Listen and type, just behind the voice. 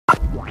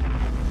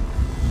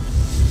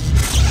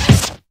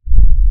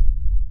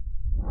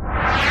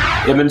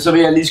Jamen, så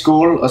vil jeg lige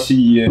skåle og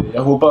sige,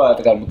 jeg håber,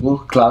 at Real Madrid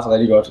klarer sig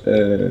rigtig godt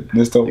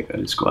næste år. Det gør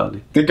de sgu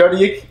aldrig. Det gør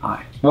de ikke?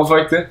 Nej. Hvorfor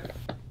ikke det?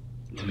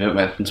 Hvem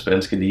er den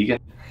spanske liga?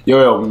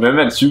 Jo, men hvem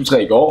vandt 7-3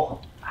 i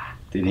går?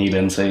 Det er en helt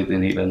anden sag, det er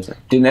en helt anden sag.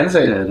 Det er en anden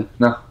sag? Det er det.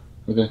 Nå,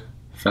 okay.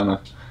 Fair nok.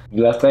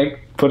 Lad os drikke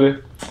på det.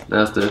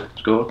 Lad os det.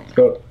 Skål.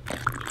 Skål.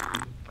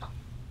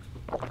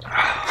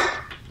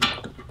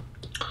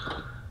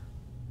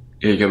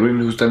 Jeg kan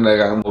virkelig huske den der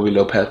gang, hvor vi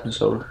lavede pat med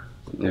soda.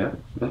 Ja.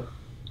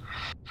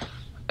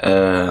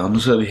 Og nu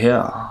sidder vi her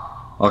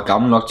og er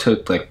gammel nok til at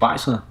drikke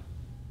bajser.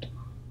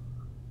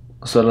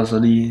 Og så er der så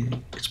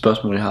lige et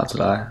spørgsmål, jeg har til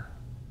dig.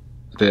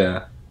 Det er...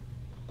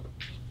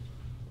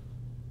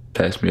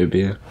 Pass me a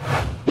beer.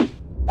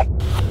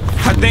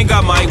 I think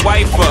I might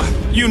wipe her.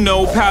 You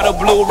know, powder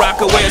blue,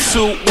 rock wear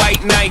suit,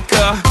 white Nike.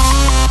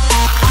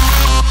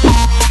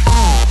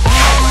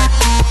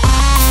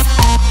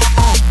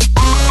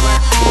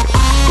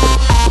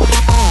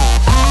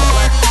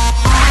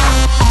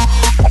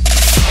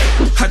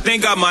 I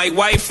think I might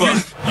wife her.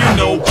 You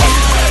know.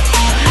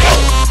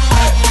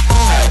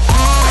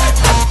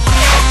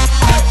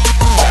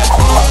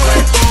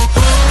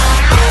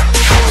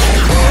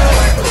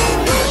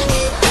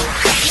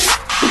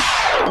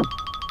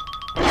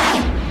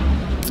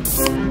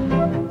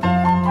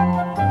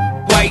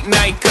 White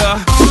Nike.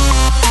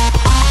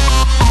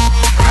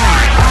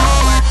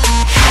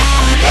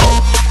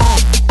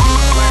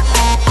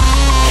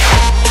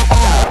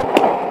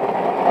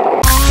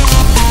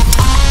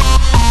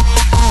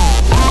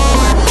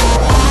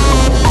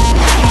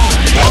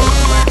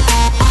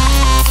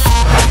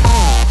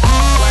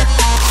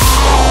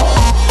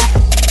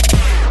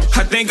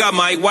 I think I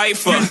might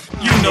wife her.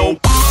 You know.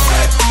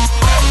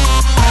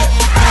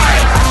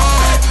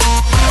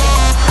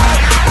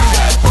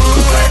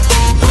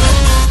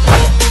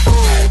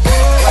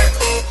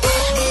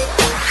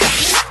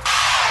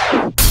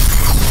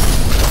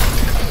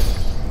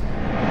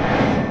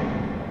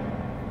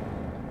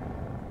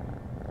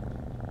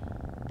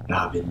 Jeg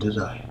har ventet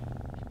dig.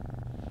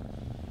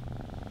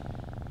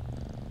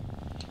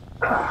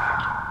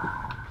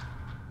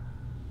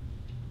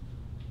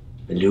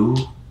 Hallo?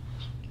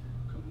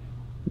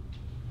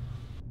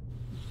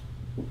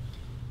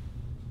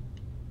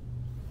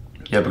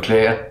 Jeg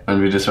beklager,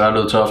 men vi er desværre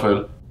løbet tør for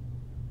øl.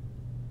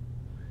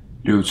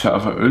 Løb tør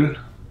for øl?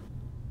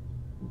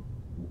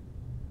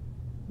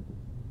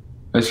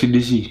 Hvad skal jeg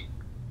lige sige?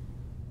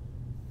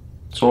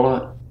 Tror du?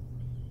 Jeg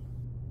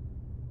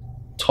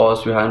tror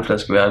også, vi har en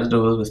flaske værdig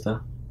derude, hvis det er.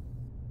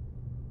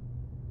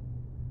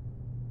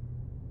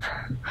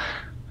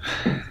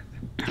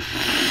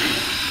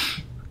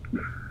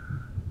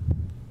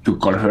 Du kan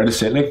godt høre det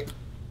selv, ikke?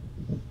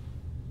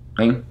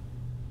 Ring.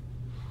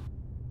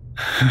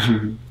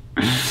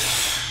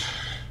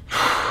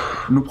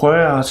 Nu prøver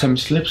jeg at tage min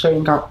slips af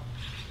en gang.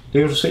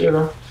 Det kan du se, jeg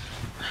gør.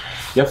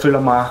 Jeg føler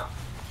mig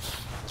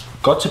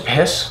godt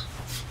tilpas,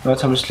 når jeg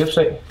tager min slips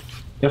af.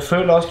 Jeg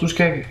føler også, du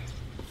skal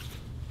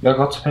være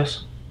godt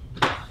tilpas.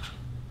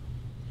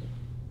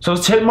 Så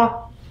fortæl mig,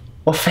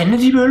 hvor fanden er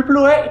de øl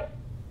blev af?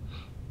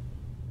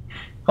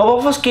 Og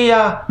hvorfor skal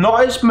jeg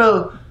nøjes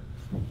med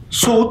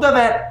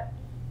sodavand?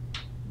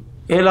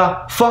 Eller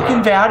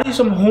fucking værdig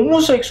som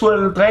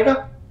homoseksuelle drikker?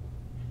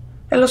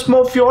 Eller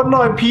små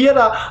 14-årige piger,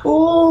 der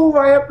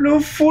hvor er jeg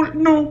blevet fuld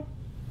nu?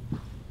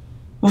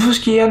 Hvorfor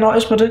skal jeg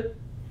nøjes med det?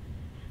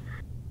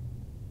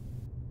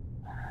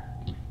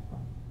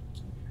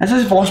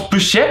 Altså, vores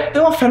budget,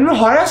 det var fandme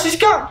højere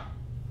sidste gang.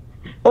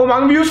 Og hvor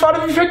mange views var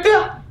det, vi fik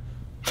der?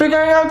 Fik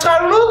jeg engang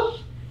 300?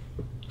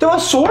 Det var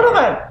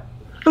sodavand.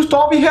 Nu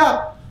står vi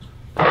her.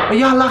 Og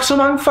jeg har lagt så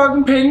mange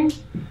fucking penge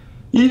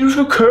i, du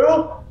skal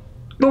købe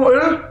nogle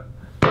øl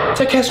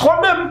til at kaste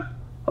rundt med dem.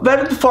 Og hvad er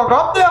det, du fucker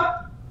op der?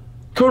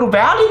 Køber du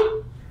værdig?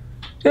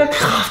 Det er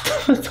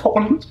kraftedeme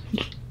dårligt.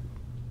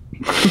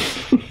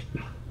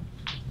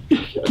 Jeg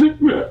kan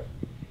ikke mere.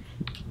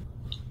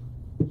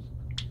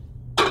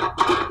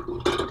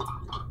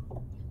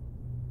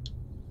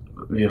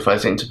 Vi har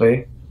faktisk en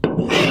tilbage.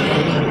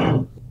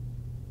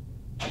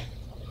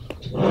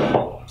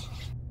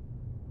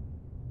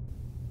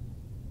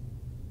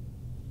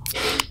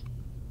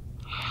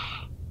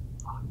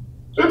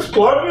 Det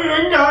sprøjter vi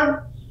ikke engang.